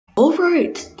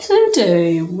Alright,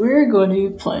 today we're going to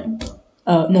be playing.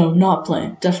 No, not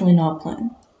playing. Definitely not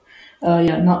playing.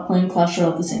 Not playing Clash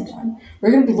Royale at the same time.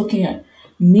 We're going to be looking at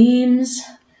memes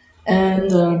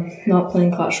and not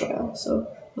playing Clash Royale. So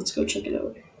let's go check it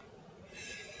out.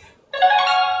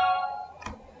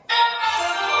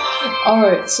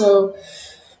 Alright, so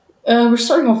we're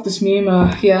starting off this meme.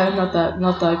 Not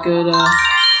that good.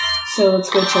 So let's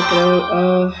go check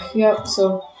it out.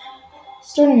 So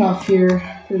starting off here,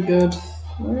 pretty good.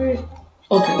 Alright.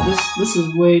 Okay, this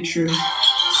is way true.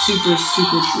 Super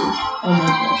true. Oh my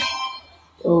gosh.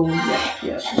 Oh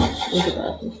yeah. Look at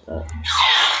that.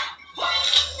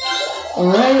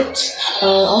 Alright.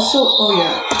 Also, oh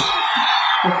yeah.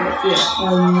 Okay, yeah.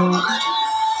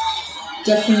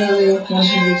 Definitely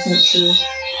 100% true.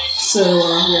 So,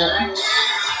 yeah.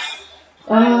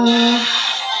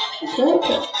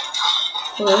 Okay.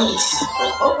 Alright.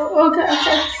 Okay.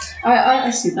 I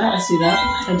see that. I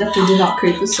definitely did not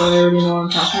create this, so I already know what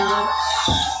I'm talking about.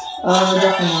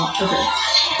 Definitely not. Okay.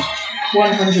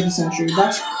 100% true.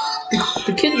 That's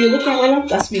the kid you're looking at right now.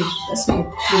 That's me.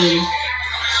 Literally.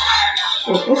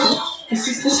 Oh, okay. This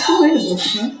is relatable,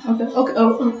 man. Okay. Oh,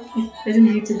 I didn't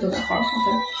need to go that far.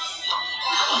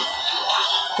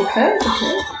 Okay.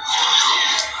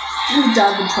 We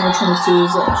dabbed in 2022.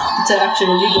 It's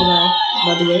actually illegal now,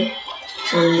 by the way.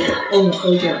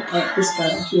 This guy,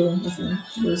 I'm feeling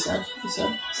really sad.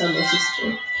 Sad about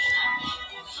 64.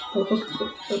 Oh.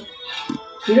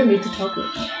 We don't need to talk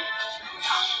about that.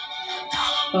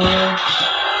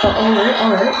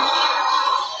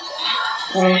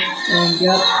 Alright.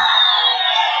 Yeah.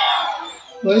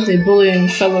 Why are they bullying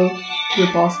fellow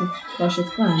group off of Clash of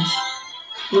Clans?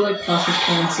 We like Clash of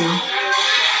Clans too.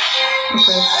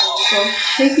 Okay, so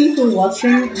thank you for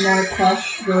watching my Clash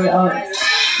Royale,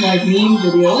 my meme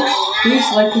video. Please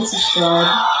like and subscribe,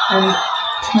 and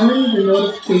turn the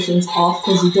notifications off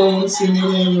because you don't want to see any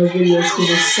of my videos because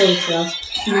they're so trash.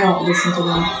 Do not listen to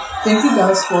them. Thank you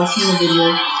guys for watching the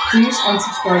video. Please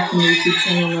unsubscribe from the YouTube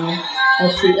channel now.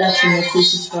 Please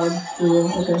subscribe for real.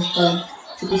 Okay, bye.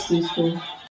 Take this, please.